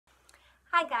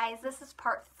Hi guys, this is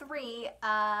part 3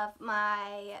 of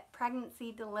my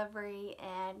pregnancy, delivery,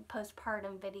 and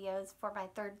postpartum videos for my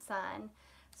third son.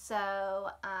 So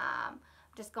I'm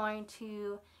just going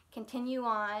to continue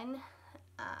on.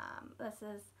 This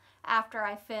is after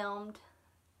I filmed,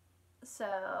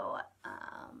 so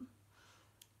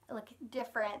look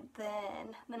different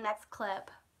than the next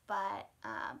clip, but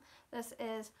this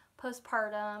is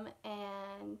postpartum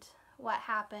and what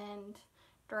happened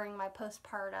during my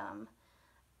postpartum.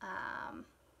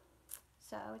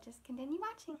 So just continue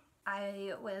watching.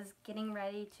 I was getting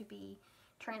ready to be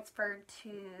transferred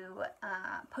to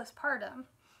postpartum,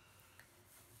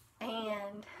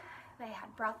 and they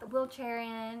had brought the wheelchair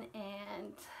in,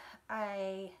 and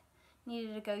I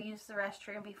needed to go use the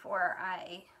restroom before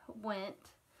I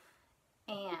went,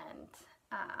 and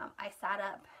I sat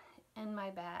up in my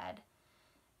bed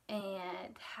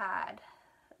and had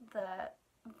the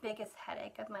biggest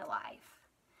headache of my life.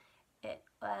 It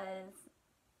was,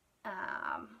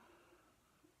 I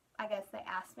guess they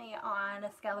asked me on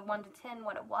a scale of 1 to 10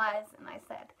 what it was, and I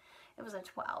said it was a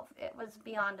 12. It was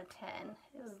beyond a 10.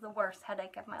 It was the worst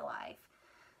headache of my life.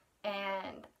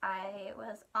 And I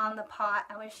was on the pot,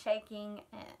 I was shaking,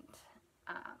 and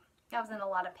I was in a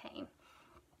lot of pain.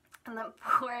 And the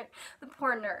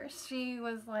poor nurse, she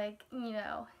was like, you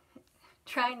know,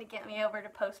 trying to get me over to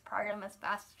postpartum as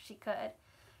fast as she could.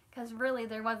 Because really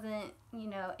there wasn't, you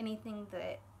know, anything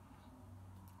that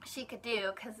she could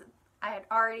do, because I had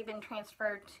already been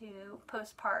transferred to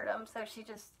postpartum, so she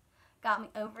just got me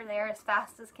over there as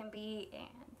fast as can be.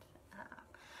 And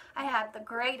I had the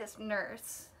greatest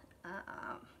nurse.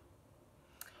 I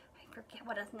forget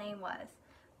what his name was,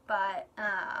 but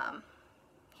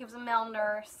he was a male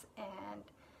nurse, and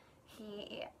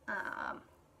he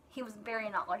was very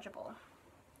knowledgeable.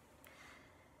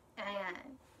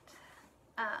 And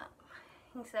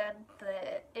he said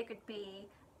that it could be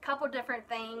a couple different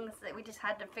things, that we just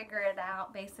had to figure it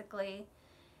out, basically.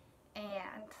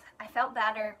 And I felt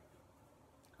better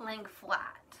laying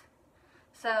flat.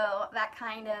 So that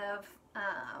kind of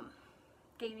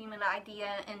gave him an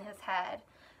idea in his head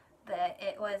that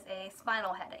it was a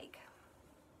spinal headache.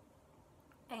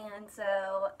 And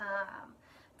so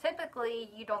typically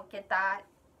you don't get that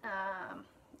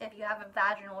if you have a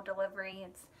vaginal delivery.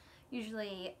 It's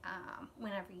usually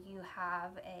whenever you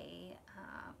have a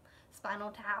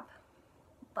spinal tap.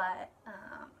 But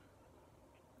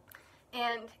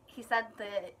and he said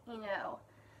that, you know,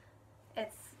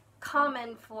 it's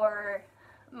common for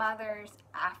mothers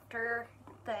after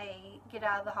they get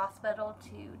out of the hospital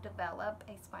to develop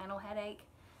a spinal headache.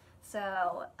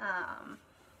 So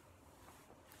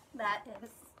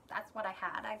that's what I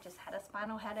had. I just had a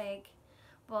spinal headache.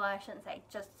 Well, I shouldn't say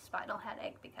just a spinal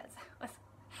headache, because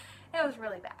it was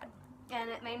really bad, and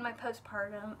it made my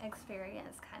postpartum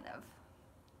experience kind of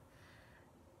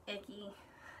icky.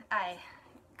 I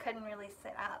couldn't really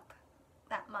sit up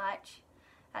that much.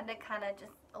 I had to kind of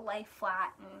just lay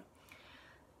flat and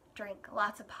drink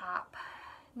lots of pop.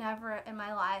 Never in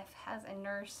my life has a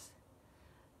nurse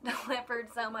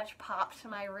delivered so much pop to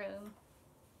my room.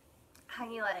 I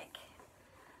like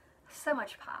so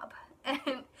much pop,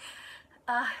 and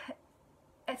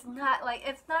it's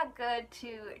not good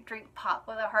to drink pop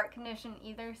with a heart condition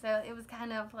either, so it was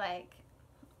kind of like,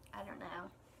 I don't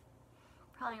know,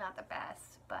 probably not the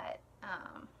best, but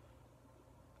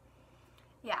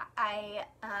yeah, I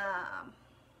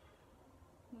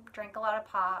drank a lot of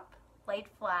pop, laid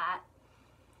flat,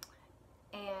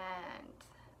 and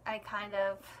I kind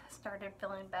of started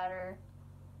feeling better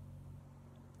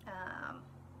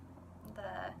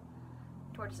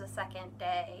towards the second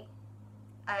day.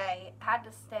 I had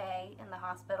to stay in the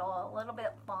hospital a little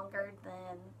bit longer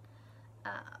than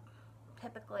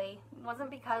typically. It wasn't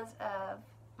because of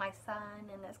my son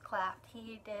and his cleft.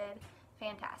 He did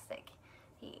fantastic.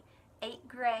 He ate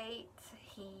great.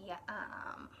 He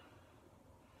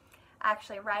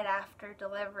actually, right after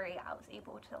delivery, I was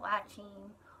able to latch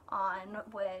him on,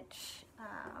 which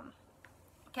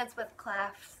kids with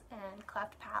clefts and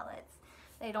cleft palates,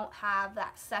 they don't have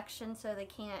that section, so they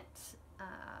can't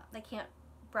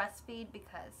breastfeed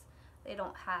because they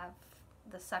don't have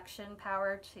the suction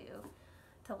power to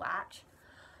latch.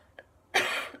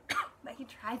 But he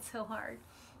tried so hard.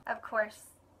 Of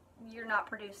course, you're not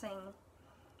producing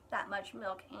that much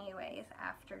milk anyways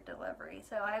after delivery,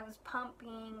 so I was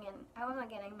pumping, and I wasn't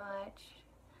getting much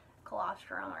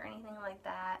colostrum or anything like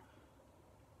that.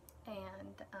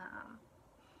 And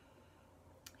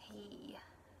he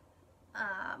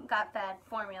got fed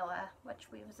formula, which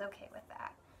we was okay with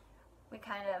that. We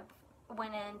kind of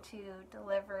went into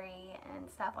delivery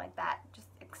and stuff like that just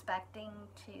expecting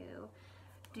to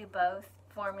do both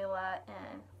formula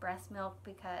and breast milk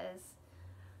because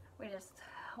we just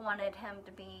wanted him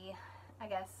to be, I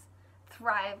guess,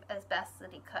 thrive as best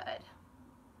that he could.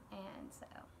 And so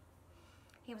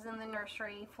he was in the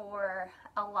nursery for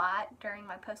a lot during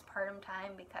my postpartum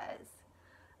time because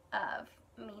of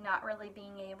me not really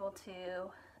being able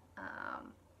to,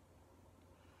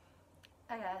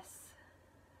 I guess,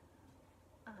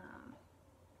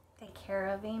 take care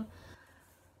of him.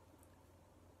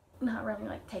 Not really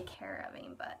like take care of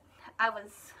him, but I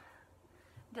was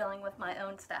dealing with my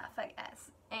own stuff, I guess.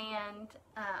 And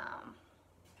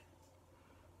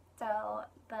so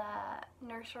the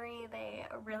nursery, they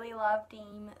really loved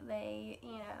him. They,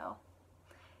 you know,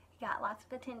 got lots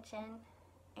of attention,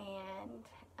 and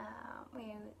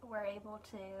we were able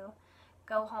to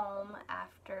go home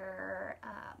after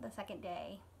the second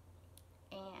day,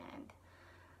 and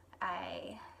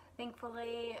I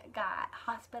thankfully got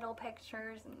hospital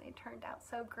pictures, and they turned out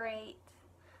so great,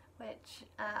 which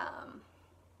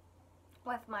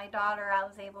with my daughter I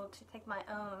was able to take my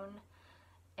own,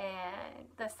 and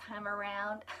this time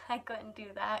around I couldn't do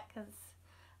that because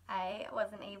I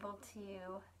wasn't able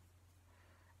to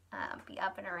be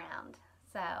up and around.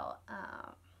 So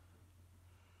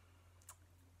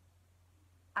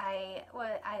I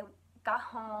got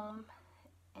home,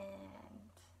 and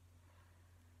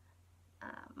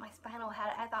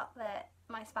I thought that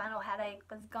my spinal headache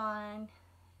was gone,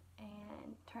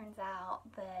 and turns out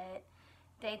that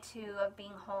day 2 of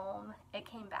being home, it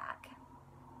came back,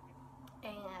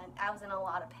 and I was in a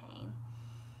lot of pain,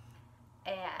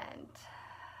 and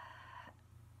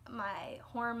my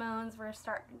hormones were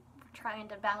trying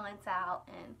to balance out,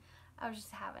 and I was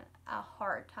just having a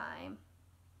hard time.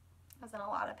 I was in a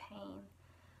lot of pain,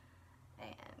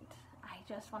 and I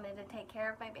just wanted to take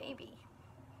care of my baby.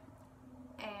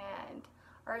 And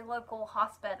our local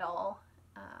hospital,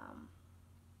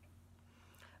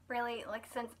 really, like,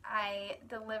 since I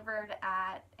delivered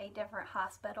at a different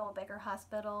hospital, a bigger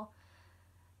hospital,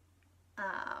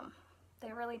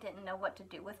 they really didn't know what to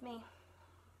do with me.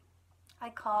 I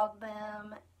called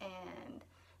them and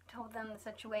told them the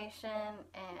situation,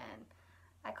 and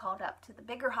I called up to the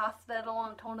bigger hospital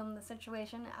and told them the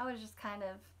situation. I was just kind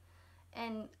of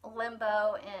in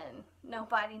limbo, and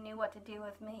nobody knew what to do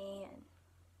with me, and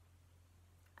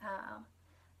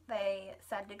they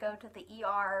said to go to the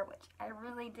ER, which I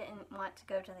really didn't want to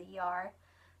go to the ER.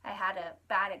 I had a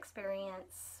bad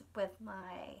experience with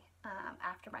my,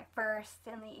 after my first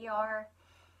in the ER.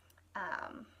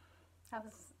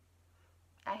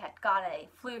 I had got a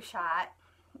flu shot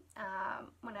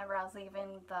whenever I was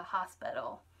leaving the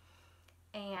hospital,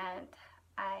 and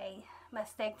I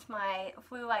mistaked my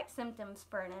flu-like symptoms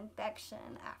for an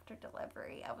infection after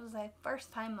delivery. I was a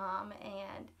first-time mom,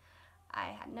 and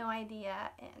I had no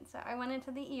idea, and so I went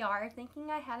into the ER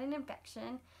thinking I had an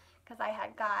infection because I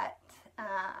had got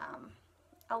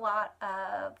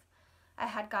I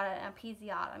had got an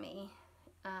episiotomy,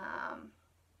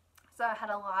 so I had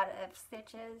a lot of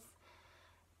stitches,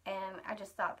 and I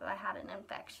just thought that I had an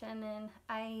infection, and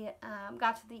I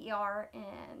got to the ER,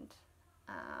 and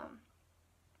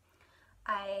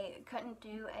I couldn't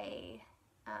do a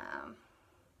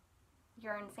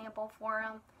urine sample for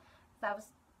them. So I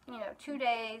was, 2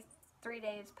 days, 3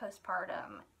 days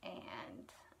postpartum,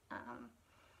 and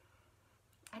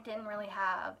I didn't really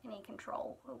have any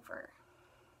control over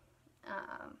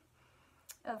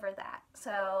that.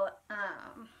 So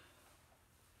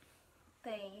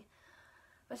they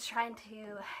was trying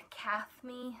to cath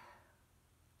me,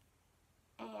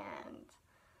 and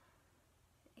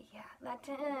yeah, that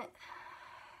didn't,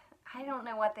 I don't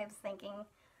know what they was thinking,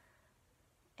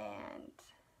 and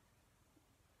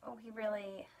we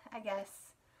really, I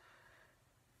guess,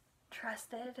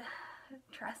 trusted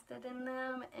in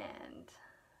them, and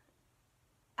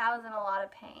I was in a lot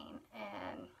of pain,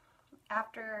 and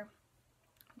after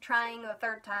trying the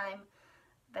third time,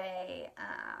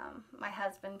 my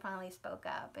husband finally spoke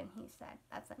up, and he said,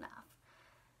 "That's enough."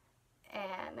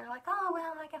 And they're like, "Oh,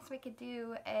 well, I guess we could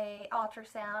do a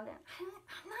ultrasound." And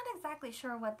I'm not exactly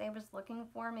sure what they was looking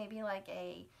for. Maybe like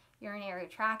a urinary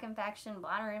tract infection,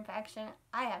 bladder infection.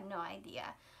 I have no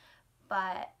idea.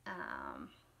 But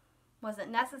was it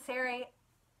necessary?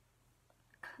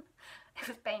 It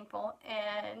was painful,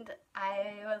 and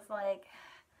I was like,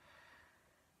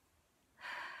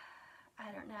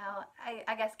 I don't know.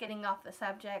 I guess getting off the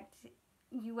subject,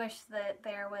 you wish that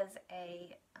there was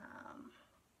a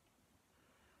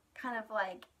kind of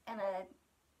like in a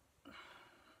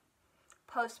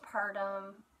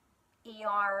postpartum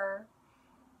ER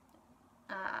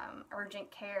urgent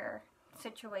care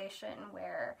situation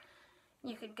where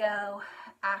you could go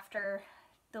after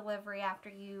delivery after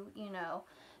you know,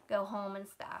 go home and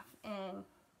stuff. And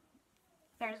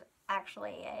there's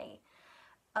actually a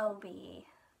OB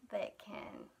that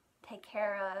can take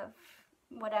care of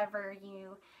whatever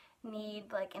you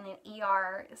need, like in an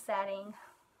ER setting,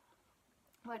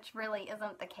 which really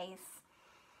isn't the case.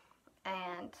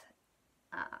 And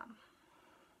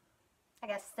I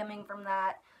guess stemming from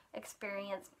that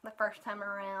experience the first time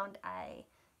around, I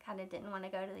kind of didn't want to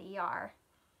go to the ER.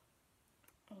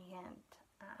 And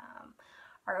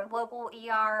our local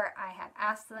ER, I had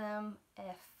asked them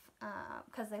if,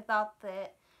 because they thought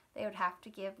that they would have to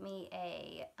give me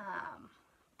a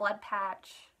blood patch.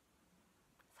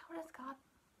 Is that what it's called?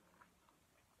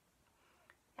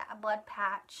 Yeah, a blood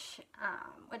patch,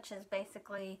 which is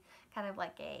basically kind of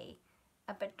like a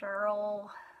epidural,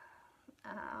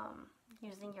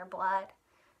 using your blood.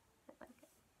 It like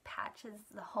patches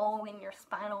the hole in your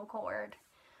spinal cord.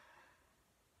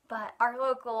 But our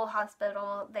local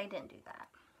hospital, they didn't do that.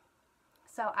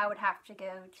 So I would have to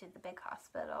go to the big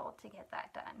hospital to get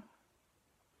that done.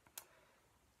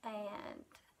 And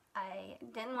I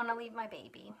didn't want to leave my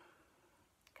baby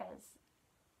because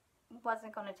I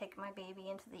wasn't going to take my baby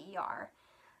into the ER.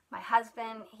 My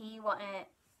husband, he wouldn't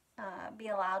be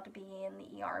allowed to be in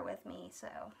the ER with me, so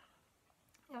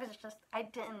it was just, I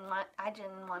didn't want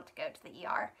to go to the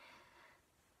ER.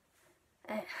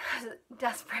 I was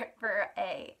desperate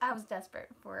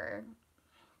for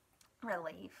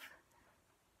relief.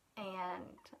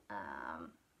 And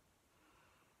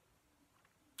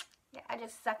yeah, I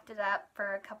just sucked it up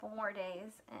for a couple more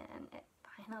days, and it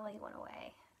finally went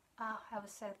away. Oh, I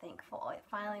was so thankful. It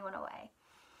finally went away.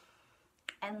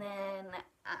 And then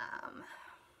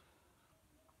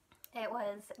it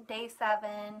was day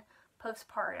 7,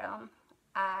 postpartum.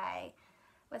 I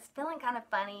was feeling kind of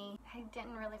funny. I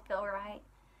didn't really feel right.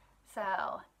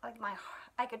 So, like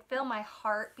I could feel my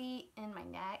heartbeat in my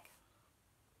neck.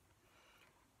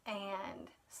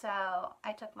 And so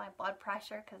I took my blood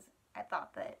pressure because I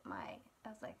thought that I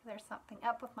was like, there's something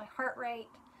up with my heart rate.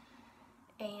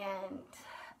 And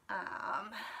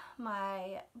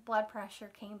my blood pressure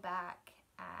came back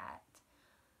at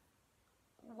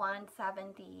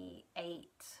 178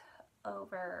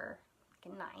 over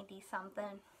 90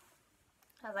 something.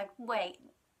 I was like, wait,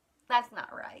 that's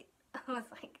not right. I was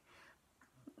like,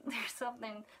 there's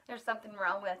something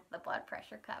wrong with the blood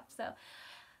pressure cuff. So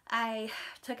I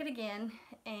took it again,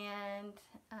 and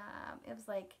it was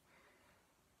like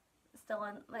still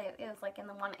in, it was like in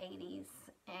the 180s,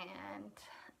 and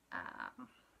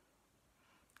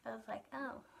I was like,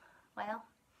 oh, well,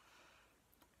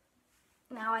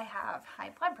 now I have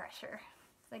high blood pressure.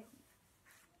 It's like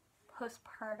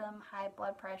postpartum high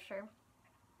blood pressure.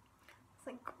 It's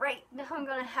like, great, now I'm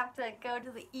going to have to go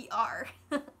to the ER.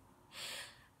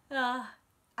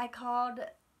 I called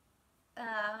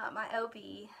my OB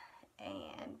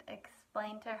and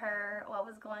explained to her what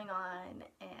was going on,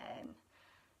 and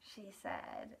she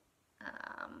said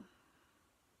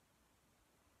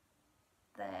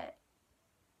that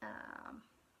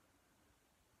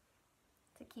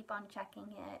to keep on checking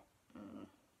it and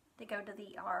to go to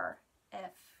the ER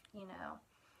if, you know,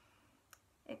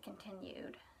 it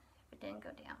continued, if it didn't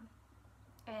go down.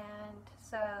 And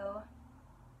so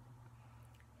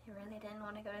he really didn't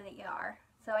want to go to the ER,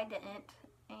 so I didn't.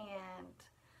 And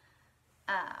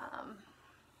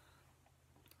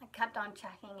I kept on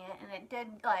checking it, and it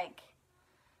did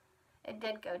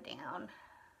go down.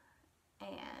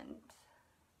 And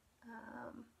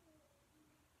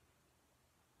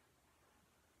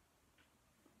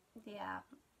yeah,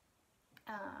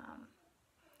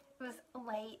 it was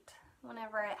late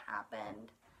whenever it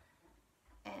happened,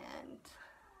 and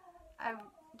I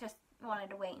just wanted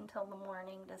to wait until the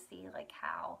morning to see like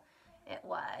how it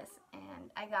was.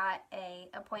 And I got a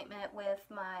appointment with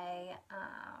my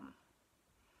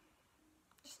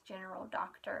just general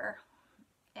doctor,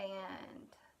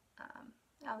 and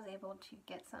I was able to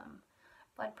get some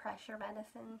blood pressure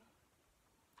medicine.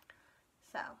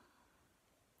 So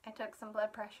I took some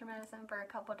blood pressure medicine for a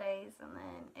couple days, and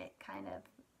then it kind of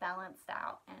balanced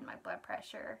out, and my blood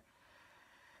pressure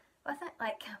wasn't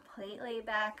like completely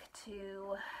back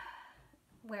to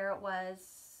where it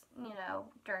was, you know,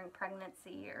 during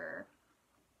pregnancy or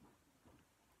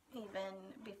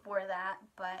even before that,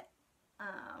 but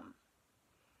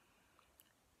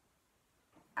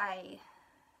I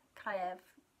kind of,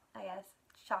 I guess,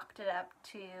 chalked it up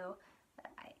to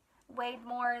that I weighed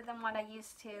more than what I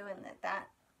used to, and that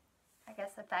I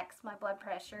guess affects my blood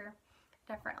pressure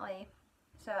differently.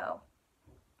 So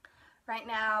right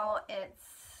now it's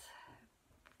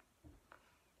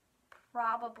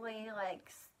probably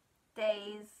like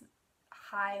stays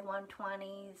high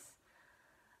 120s,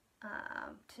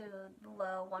 to the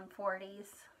low 140s.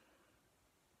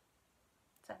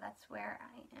 So that's where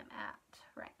I am at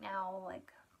right now.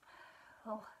 Like,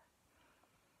 oh,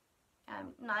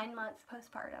 I'm 9 months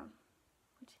postpartum.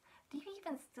 Which, do you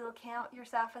even still count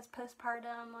yourself as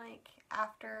postpartum, like,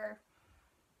 after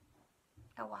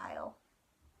a while?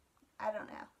 I don't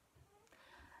know.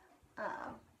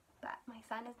 But my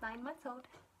son is 9 months old,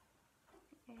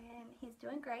 and he's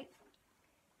doing great.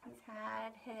 He's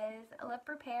had his lip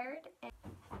repaired, and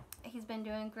he's been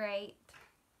doing great.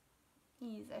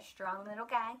 He's a strong little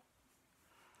guy,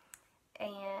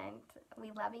 and we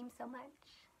love him so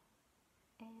much.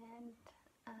 And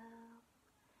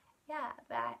yeah,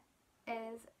 that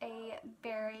is a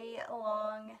very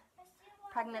long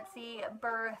pregnancy,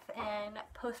 birth, and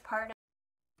postpartum.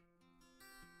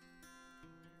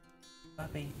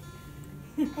 Puppy.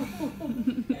 Look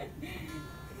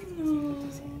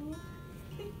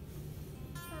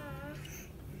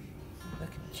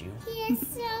at you. He is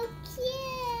so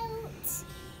cute.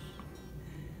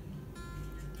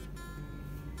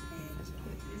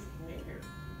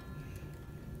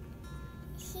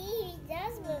 He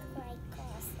does look like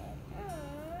Carson.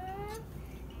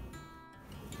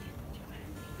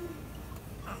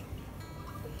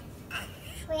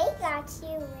 We got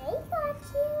you. We got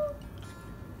you.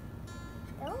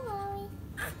 Don't worry.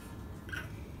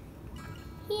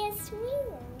 He is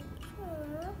swimming.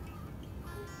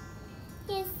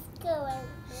 He's going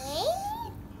away.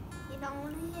 You don't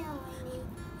want to hear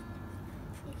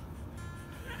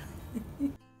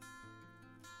me.